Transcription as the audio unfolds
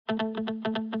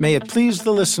May it please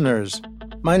the listeners,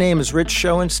 my name is Rich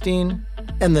Schoenstein,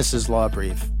 and this is Law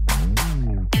Brief.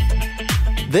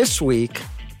 This week,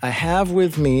 I have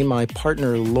with me my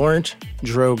partner, Laurent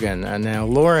Drogan. And now,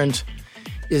 Laurent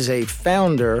is a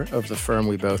founder of the firm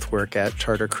we both work at,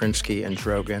 Charter Krinsky and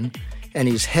Drogan, and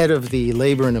he's head of the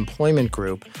Labor and Employment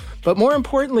Group. But more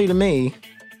importantly to me,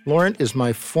 Laurent is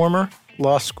my former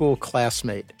law school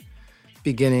classmate,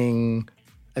 beginning,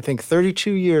 I think,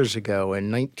 32 years ago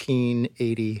in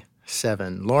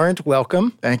 1987. Laurent,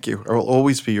 welcome. Thank you. I will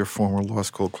always be your former law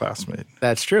school classmate.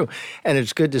 That's true. And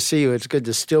it's good to see you. It's good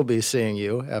to still be seeing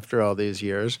you after all these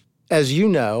years. As you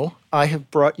know, I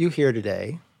have brought you here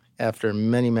today after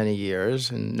many, many years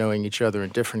and knowing each other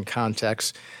in different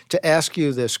contexts to ask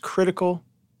you this critical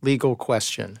legal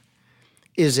question.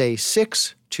 Is a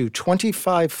 6 to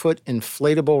 25-foot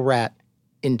inflatable rat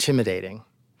intimidating?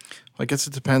 I guess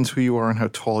it depends who you are and how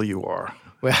tall you are.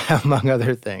 Well, among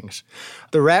other things.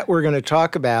 The rat we're going to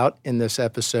talk about in this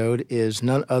episode is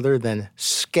none other than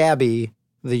Scabby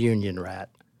the Union Rat.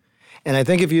 And I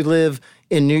think if you live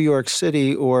in New York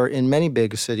City or in many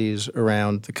big cities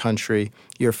around the country,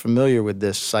 you're familiar with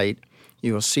this sight.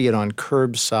 You will see it on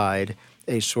curbside,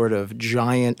 a sort of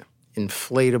giant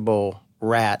inflatable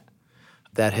rat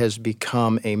that has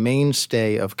become a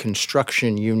mainstay of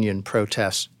construction union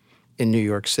protests in New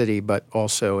York City, but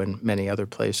also in many other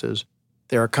places.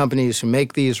 There are companies who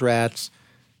make these rats.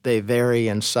 They vary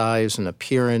in size and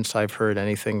appearance. I've heard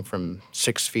anything from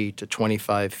 6 feet to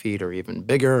 25 feet or even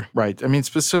bigger. Right. I mean,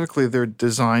 specifically, they're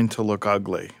designed to look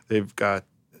ugly. They've got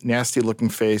nasty-looking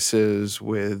faces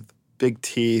with big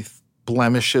teeth,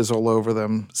 blemishes all over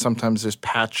them. Sometimes there's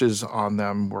patches on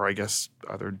them where I guess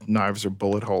either knives or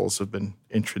bullet holes have been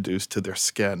introduced to their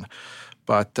skin.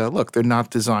 But look, they're not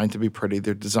designed to be pretty.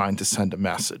 They're designed to send a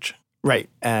message. Right.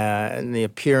 And the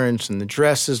appearance and the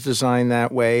dress is designed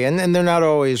that way. And they're not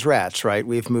always rats, right?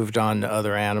 We've moved on to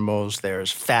other animals.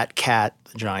 There's Fat Cat,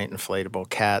 the giant inflatable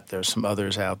cat. There's some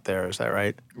others out there. Is that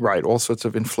right? Right. All sorts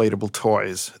of inflatable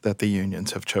toys that the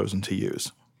unions have chosen to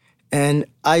use. And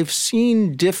I've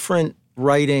seen different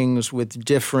writings with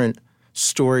different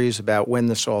stories about when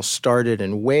this all started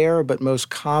and where, but most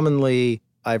commonly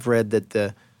I've read that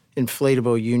the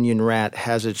inflatable union rat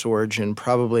has its origin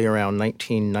probably around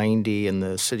 1990 in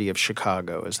the city of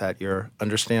Chicago. Is that your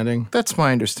understanding? That's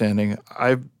my understanding.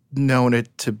 I've known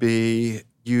it to be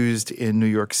used in New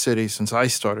York City since I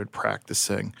started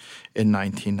practicing in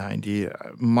 1990.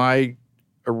 My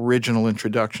original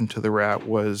introduction to the rat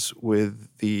was with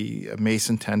the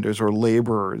mason tenders or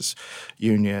laborers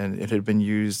union. It had been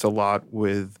used a lot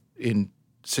in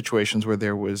situations where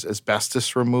there was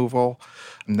asbestos removal,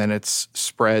 and then it's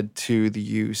spread to the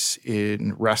use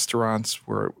in restaurants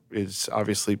where it is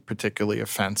obviously particularly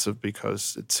offensive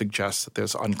because it suggests that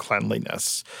there's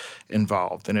uncleanliness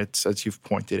involved. And it's, as you've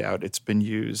pointed out, it's been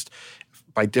used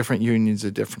by different unions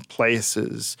at different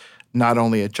places, not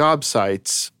only at job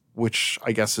sites, which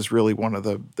I guess is really one of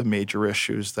the major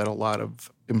issues that a lot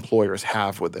of employers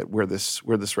have with it, where this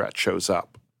rat shows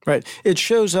up. Right. It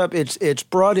shows up, it's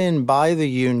brought in by the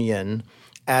union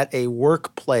at a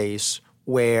workplace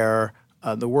where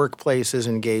the workplace is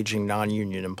engaging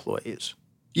non-union employees.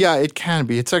 Yeah, it can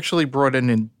be. It's actually brought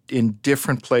in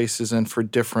different places and for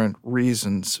different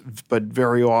reasons, but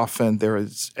very often there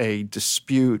is a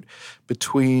dispute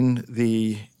between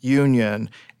the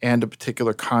union and a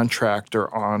particular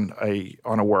contractor on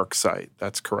a work site.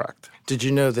 That's correct. Did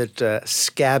you know that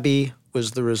Scabby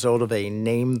was the result of a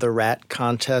Name the Rat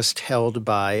contest held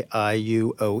by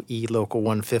IUOE Local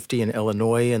 150 in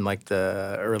Illinois in like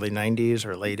the early 90s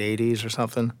or late 80s or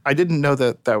something? I didn't know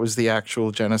that was the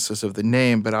actual genesis of the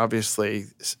name, but obviously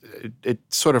it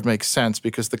sort of makes sense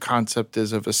because the concept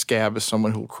is of a scab as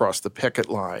someone who will cross the picket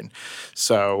line.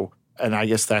 So, and I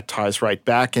guess that ties right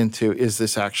back into, is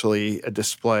this actually a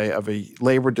display of a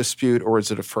labor dispute or is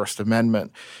it a First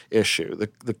Amendment issue?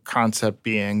 The concept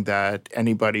being that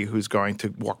anybody who's going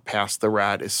to walk past the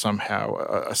rat is somehow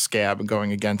a scab and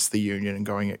going against the union and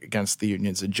going against the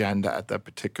union's agenda at that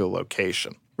particular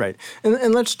location. Right.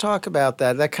 And let's talk about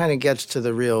that. That kind of gets to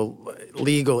the real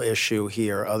legal issue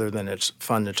here, other than it's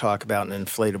fun to talk about an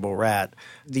inflatable rat.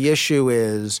 The issue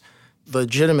is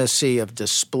legitimacy of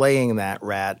displaying that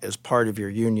rat as part of your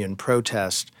union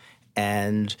protest.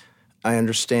 And I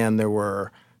understand there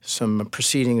were some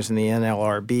proceedings in the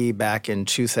NLRB back in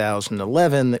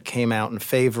 2011 that came out in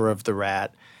favor of the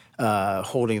rat,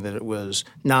 holding that it was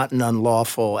not an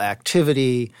unlawful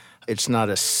activity. It's not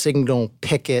a signal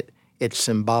picket. It's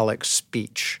symbolic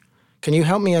speech. Can you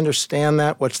help me understand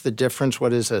that? What's the difference?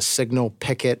 What is a signal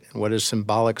picket and what is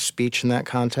symbolic speech in that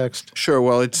context? Sure.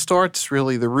 Well, it starts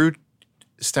really, the root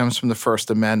stems from the First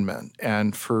Amendment.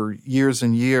 And for years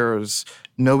and years,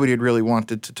 nobody had really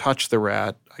wanted to touch the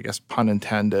rat, I guess pun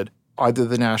intended, either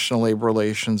the National Labor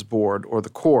Relations Board or the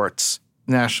courts.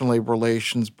 National Labor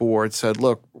Relations Board said,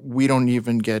 look, we don't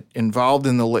even get involved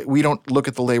in we don't look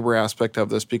at the labor aspect of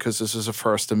this because this is a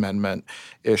First Amendment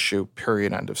issue,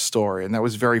 period, end of story. And that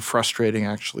was very frustrating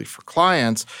actually for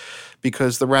clients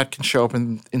because the rat can show up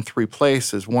in three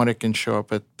places. One, it can show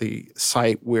up at the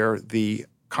site where the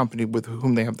company with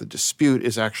whom they have the dispute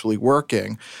is actually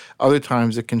working. Other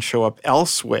times it can show up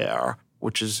elsewhere,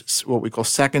 which is what we call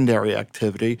secondary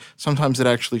activity. Sometimes it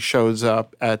actually shows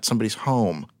up at somebody's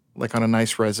home, like on a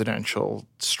nice residential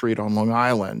street on Long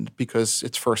Island, because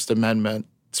it's First Amendment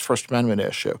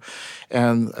issue.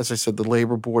 And as I said, the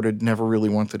Labor Board had never really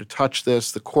wanted to touch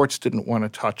this. The courts didn't want to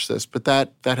touch this. But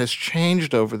that has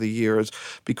changed over the years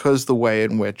because the way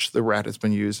in which the rat has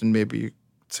been used, and maybe you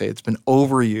could say it's been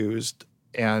overused,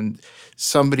 and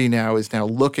somebody now is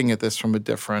looking at this from a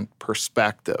different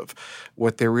perspective.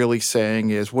 What they're really saying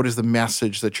is, what is the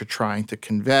message that you're trying to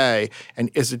convey, and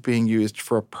is it being used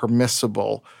for a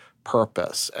permissible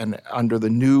purpose? And under the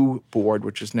new board,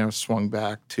 which is now swung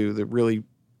back to the really,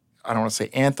 I don't want to say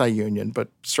anti-union, but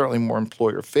certainly more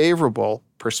employer-favorable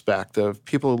perspective,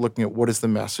 people are looking at what is the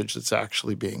message that's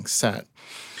actually being sent.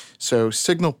 So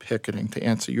signal picketing, to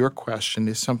answer your question,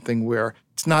 is something where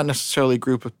it's not necessarily a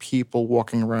group of people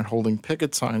walking around holding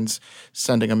picket signs,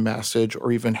 sending a message,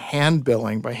 or even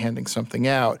hand-billing by handing something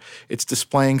out. It's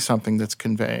displaying something that's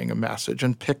conveying a message.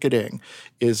 And picketing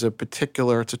is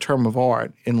it's a term of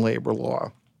art in labor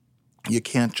law. You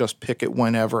can't just picket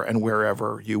whenever and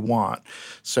wherever you want.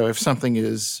 So if something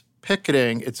is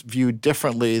picketing, it's viewed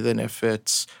differently than if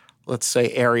it's, let's say,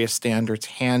 area standards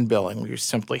hand-billing, where you're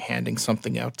simply handing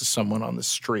something out to someone on the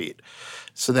street.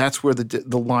 So that's where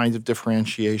the lines of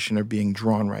differentiation are being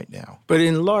drawn right now. But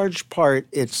in large part,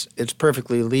 it's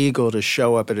perfectly legal to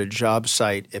show up at a job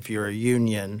site if you're a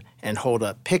union and hold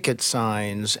up picket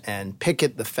signs and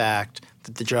picket the fact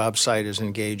that the job site is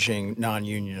engaging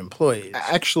non-union employees.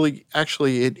 Actually,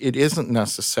 it isn't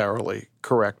necessarily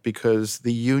correct because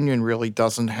the union really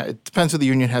doesn't it depends who the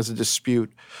union has a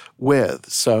dispute with.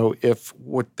 So if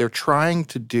what they're trying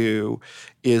to do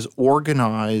is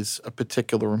organize a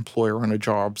particular employer on a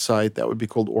job site, that would be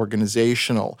called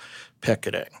organizational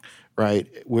picketing, right?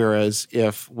 Whereas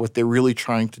if what they're really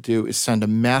trying to do is send a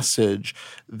message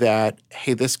that,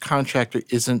 hey, this contractor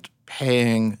isn't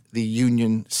paying the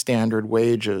union standard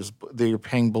wages, they're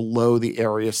paying below the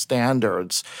area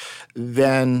standards,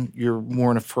 then you're more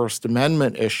in a First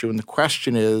Amendment issue. And the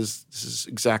question is, this is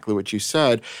exactly what you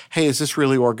said, hey, is this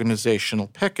really organizational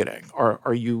picketing?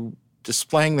 Are you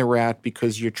displaying the rat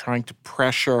because you're trying to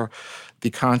pressure the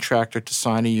contractor to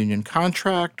sign a union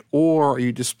contract, or are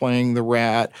you displaying the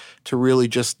rat to really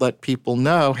just let people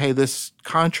know, hey, this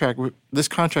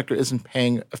contractor isn't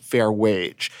paying a fair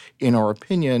wage, in our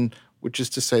opinion, which is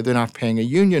to say they're not paying a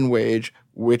union wage,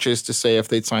 which is to say if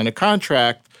they'd sign a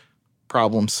contract,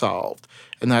 problem solved.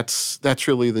 And that's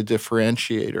really the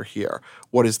differentiator here.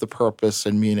 What is the purpose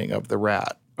and meaning of the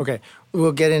rat? Okay,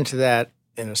 we'll get into that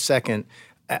in a second.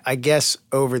 I guess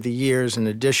over the years, in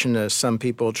addition to some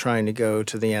people trying to go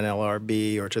to the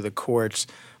NLRB or to the courts,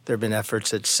 there have been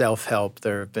efforts at self-help.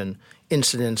 There have been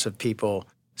incidents of people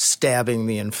stabbing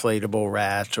the inflatable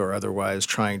rat or otherwise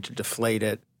trying to deflate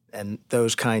it. And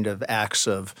those kind of acts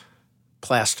of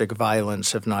plastic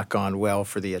violence have not gone well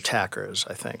for the attackers,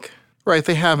 I think. Right,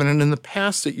 they haven't. And in the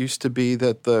past, it used to be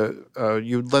that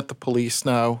you'd let the police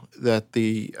know that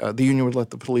the union would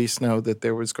let the police know that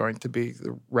there was going to be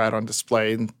the rat on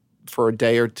display, and for a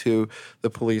day or two, the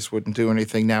police wouldn't do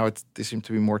anything. Now they seem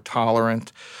to be more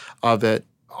tolerant of it.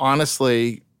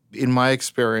 Honestly, in my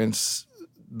experience,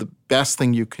 the best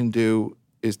thing you can do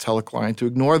is tell a client to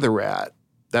ignore the rat.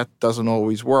 That doesn't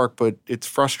always work, but it's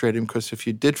frustrating because if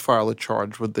you did file a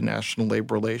charge with the National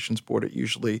Labor Relations Board, it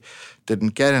usually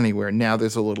didn't get anywhere. Now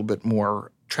there's a little bit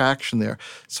more traction there.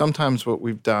 Sometimes what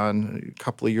we've done, a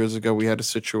couple of years ago, we had a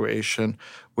situation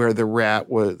where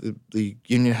the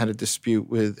union had a dispute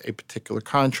with a particular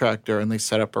contractor, and they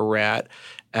set up a rat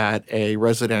at a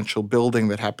residential building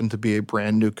that happened to be a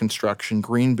brand new construction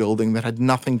green building that had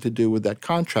nothing to do with that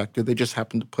contractor. They just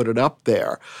happened to put it up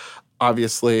there.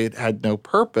 Obviously, it had no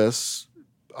purpose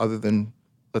other than,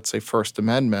 let's say, First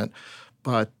Amendment,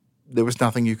 but there was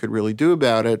nothing you could really do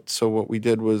about it. So what we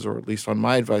did was, or at least on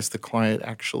my advice, the client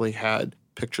actually had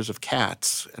pictures of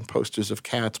cats and posters of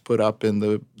cats put up in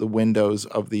the windows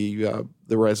of the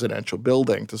residential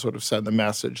building to sort of send the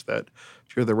message that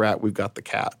if you're the rat, we've got the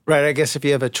cat. Right. I guess if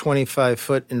you have a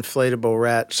 25-foot inflatable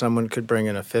rat, someone could bring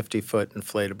in a 50-foot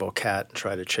inflatable cat and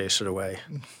try to chase it away.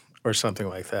 or something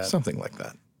like that. Something like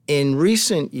that. In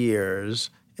recent years,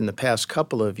 in the past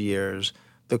couple of years,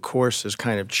 the course has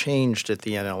kind of changed at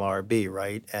the NLRB,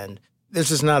 right? And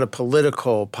this is not a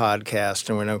political podcast,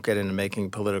 and we don't get into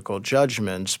making political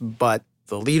judgments, but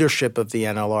the leadership of the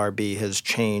NLRB has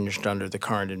changed under the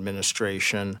current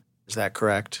administration. Is that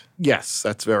correct? Yes,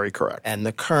 that's very correct. And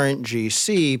the current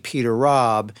GC, Peter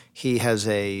Robb, he has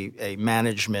a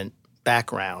management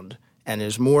background and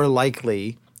is more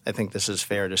likely, I think this is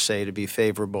fair to say, to be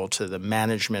favorable to the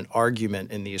management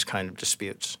argument in these kind of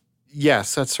disputes.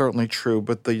 Yes, that's certainly true,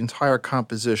 but the entire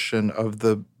composition of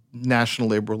the National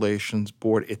Labor Relations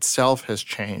Board itself has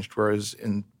changed, whereas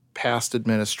in past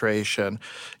administration,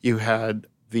 you had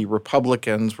the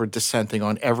Republicans were dissenting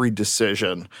on every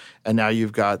decision, and now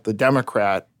you've got the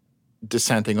Democrat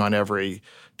dissenting on every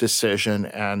decision,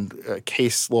 and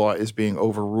case law is being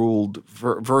overruled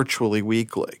virtually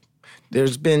weekly.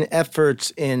 There's been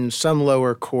efforts in some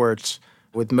lower courts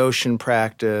with motion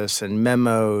practice and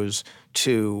memos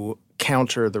to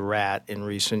counter the rat in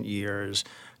recent years.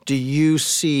 Do you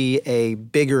see a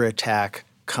bigger attack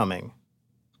coming?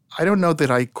 I don't know that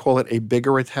I call it a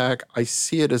bigger attack. I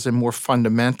see it as a more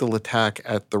fundamental attack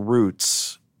at the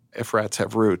roots, if rats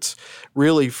have roots,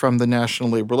 really from the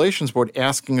National Labor Relations Board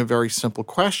asking a very simple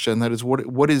question. That is,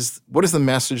 what is the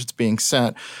message that's being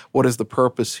sent? What is the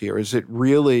purpose here? Is it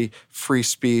really free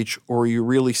speech, or are you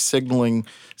really signaling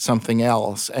something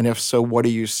else? And if so, what are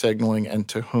you signaling and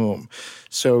to whom?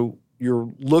 So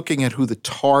you're looking at who the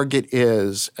target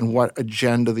is and what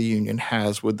agenda the union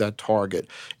has with that target.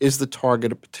 Is the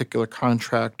target a particular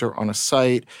contractor on a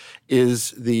site? Is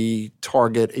the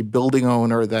target a building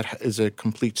owner that is a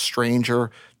complete stranger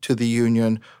to the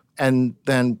union? And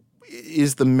then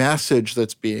is the message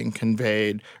that's being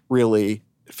conveyed really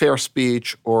fair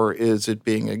speech, or is it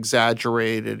being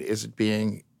exaggerated? Is it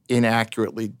being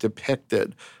inaccurately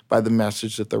depicted by the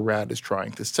message that the rat is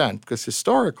trying to send? Because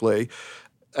historically,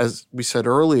 as we said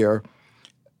earlier,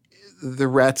 the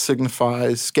rat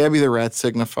signifies, Scabby the rat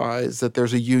signifies that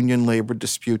there's a union labor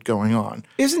dispute going on.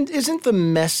 Isn't the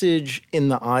message in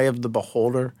the eye of the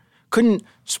beholder? Couldn't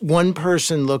one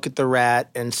person look at the rat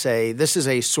and say, this is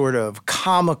a sort of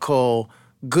comical,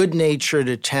 good-natured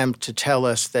attempt to tell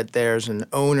us that there's an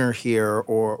owner here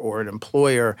or an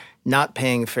employer not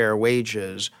paying fair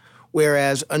wages,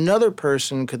 whereas another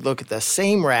person could look at the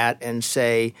same rat and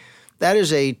say, that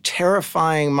is a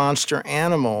terrifying monster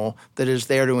animal that is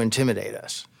there to intimidate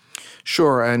us.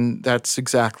 Sure, and that's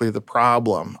exactly the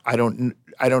problem. I don't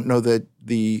know that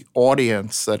the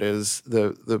audience, that is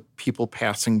the people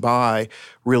passing by,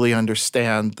 really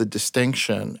understand the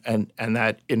distinction, and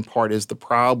that in part is the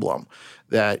problem,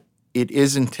 that it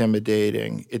is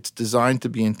intimidating. It's designed to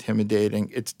be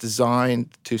intimidating. It's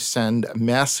designed to send a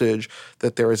message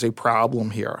that there is a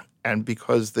problem here. And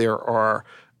because there are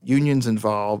unions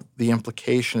involved, the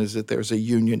implication is that there's a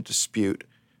union dispute,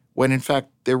 when in fact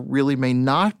there really may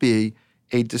not be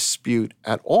a dispute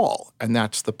at all. And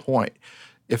that's the point.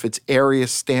 If it's area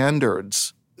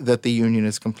standards that the union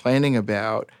is complaining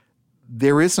about,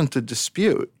 there isn't a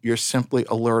dispute. You're simply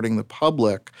alerting the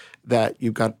public that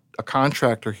you've got a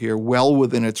contractor here well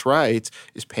within its rights,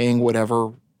 is paying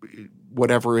whatever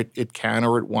it can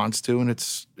or it wants to, and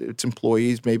its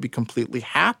employees may be completely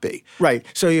happy. Right.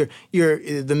 So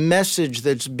the message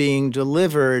that's being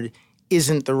delivered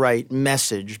isn't the right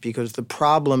message, because the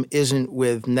problem isn't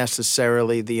with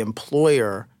necessarily the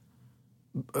employer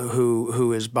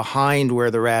who is behind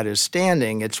where the rat is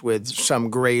standing. It's with some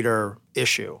greater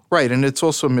issue. Right, and it's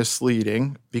also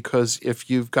misleading, because if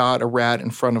you've got a rat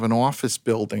in front of an office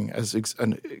building, as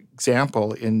an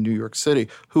example in New York City,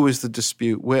 who is the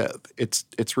dispute with?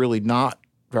 It's really not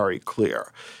very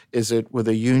clear. Is it with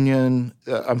a union?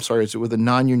 Is it with a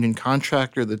non-union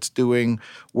contractor that's doing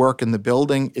work in the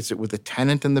building? Is it with a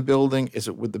tenant in the building? Is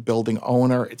it with the building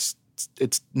owner? It's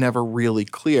never really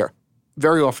clear.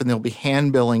 Very often there'll be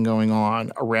handbilling going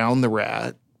on around the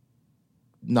rat,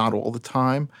 not all the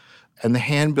time, and the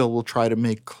handbill will try to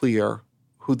make clear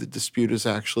who the dispute is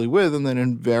actually with, and then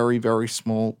in very, very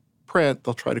small print,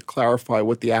 they'll try to clarify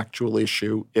what the actual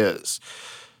issue is.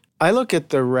 I look at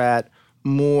the rat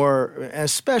more,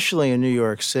 especially in New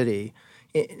York City,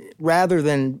 rather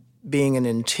than being an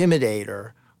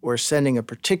intimidator or sending a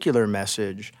particular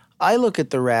message, I look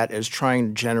at the rat as trying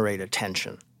to generate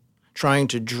attention, trying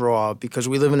to draw, because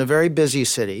we live in a very busy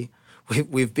city.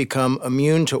 We've become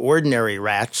immune to ordinary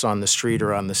rats on the street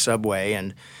or on the subway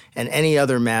and any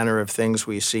other manner of things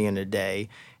we see in a day.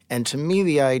 And to me,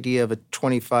 the idea of a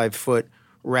 25-foot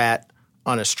rat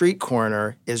on a street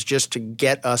corner is just to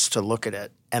get us to look at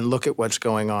it and look at what's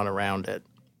going on around it.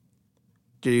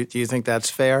 Do you think that's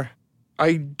fair?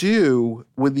 I do,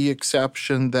 with the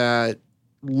exception that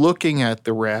looking at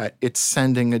the rat, it's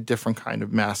sending a different kind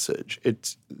of message.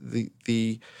 It's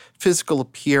the physical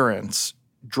appearance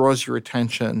draws your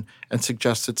attention and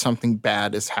suggests that something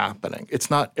bad is happening. It's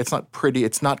not pretty.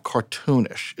 It's not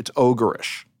cartoonish. It's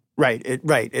ogreish. Right.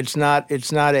 It's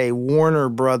not a Warner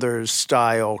Brothers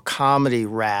style comedy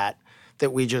rat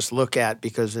that we just look at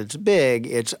because it's big,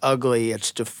 it's ugly,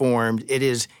 it's deformed. It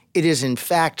is in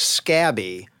fact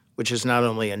scabby, which is not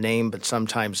only a name but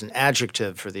sometimes an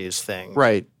adjective for these things.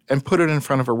 Right. And put it in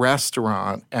front of a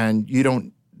restaurant and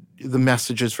the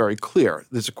message is very clear.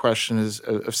 There's a question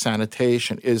of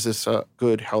sanitation. Is this a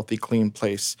good, healthy, clean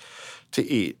place to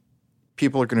eat?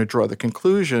 People are going to draw the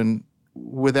conclusion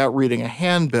without reading a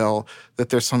handbill that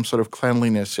there's some sort of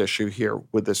cleanliness issue here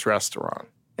with this restaurant.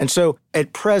 And so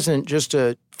at present, just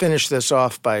to finish this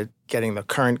off by getting the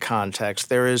current context,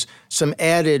 there is some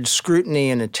added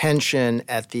scrutiny and attention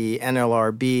at the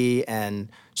NLRB and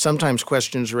sometimes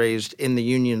questions raised in the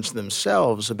unions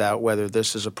themselves about whether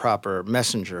this is a proper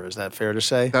messenger. Is that fair to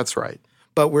say? That's right.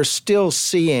 But we're still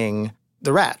seeing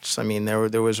the rats. I mean, there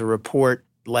was a report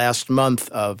last month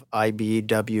of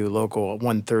IBEW Local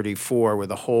 134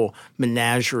 with a whole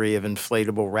menagerie of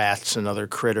inflatable rats and other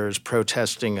critters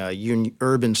protesting a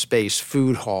urban space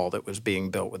food hall that was being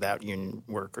built without union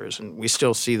workers. And we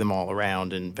still see them all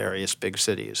around in various big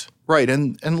cities. Right.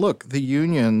 And look, the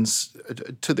unions,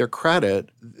 to their credit,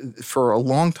 for a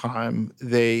long time,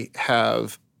 they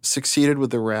have succeeded with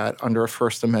the rat under a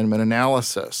First Amendment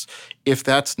analysis. If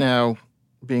that's now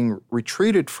being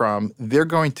retreated from, they're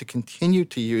going to continue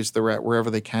to use the rat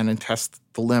wherever they can and test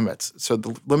the limits. So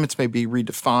the limits may be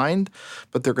redefined,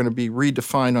 but they're going to be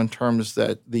redefined on terms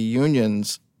that the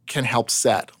unions can help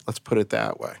set. Let's put it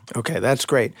that way. Okay, that's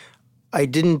great. I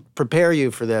didn't prepare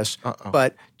you for this,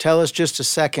 but tell us just a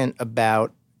second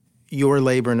about your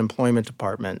labor and employment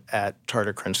department at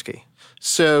Tarter Krinsky.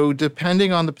 So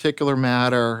depending on the particular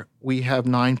matter, we have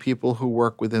 9 people who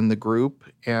work within the group,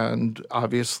 and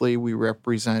obviously we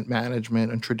represent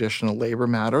management and traditional labor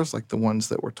matters like the ones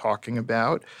that we're talking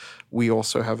about. We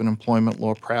also have an employment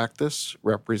law practice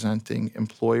representing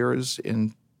employers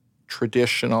in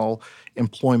traditional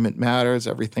employment matters,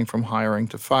 everything from hiring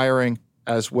to firing,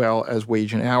 as well as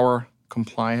wage and hour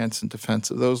compliance and defense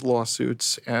of those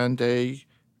lawsuits, and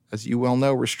as you well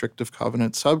know, restrictive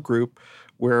covenant subgroup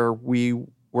where we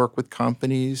work with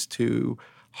companies to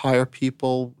hire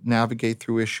people, navigate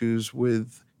through issues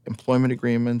with employment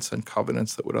agreements and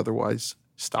covenants that would otherwise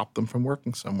stop them from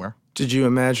working somewhere. Did you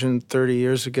imagine 30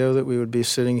 years ago that we would be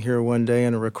sitting here one day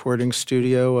in a recording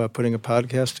studio putting a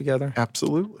podcast together?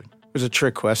 Absolutely. It was a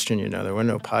trick question, There were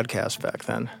no podcasts back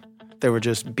then. There were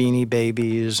just Beanie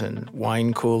Babies and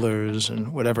wine coolers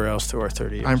and whatever else there were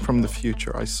 30 years I'm from ago. the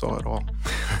future. I saw it all.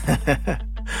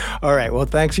 All right. Well,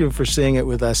 thanks you for seeing it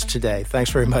with us today.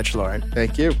 Thanks very much, Lauren.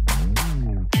 Thank you.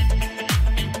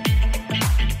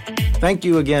 Thank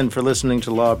you again for listening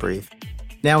to Law Brief.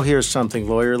 Now here's something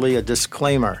lawyerly, a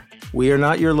disclaimer. We are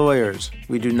not your lawyers.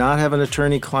 We do not have an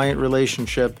attorney-client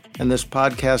relationship, and this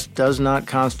podcast does not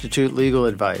constitute legal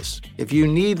advice. If you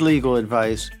need legal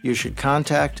advice, you should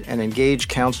contact and engage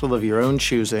counsel of your own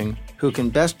choosing who can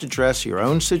best address your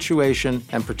own situation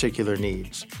and particular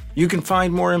needs. You can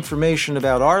find more information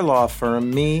about our law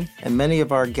firm, me, and many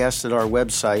of our guests at our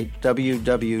website,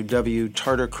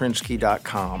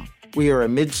 www.tarterkrinsky.com. We are a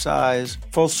mid-size,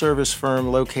 full-service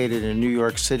firm located in New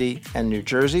York City and New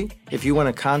Jersey. If you want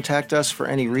to contact us for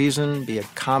any reason, be it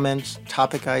comments,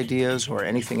 topic ideas, or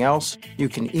anything else, you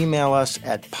can email us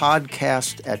at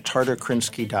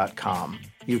podcast@tarterkrinsky.com.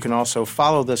 You can also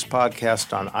follow this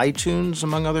podcast on iTunes,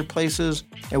 among other places,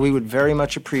 and we would very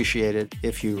much appreciate it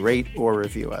if you rate or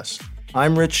review us.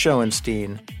 I'm Rich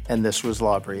Schoenstein, and this was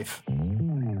Law Brief.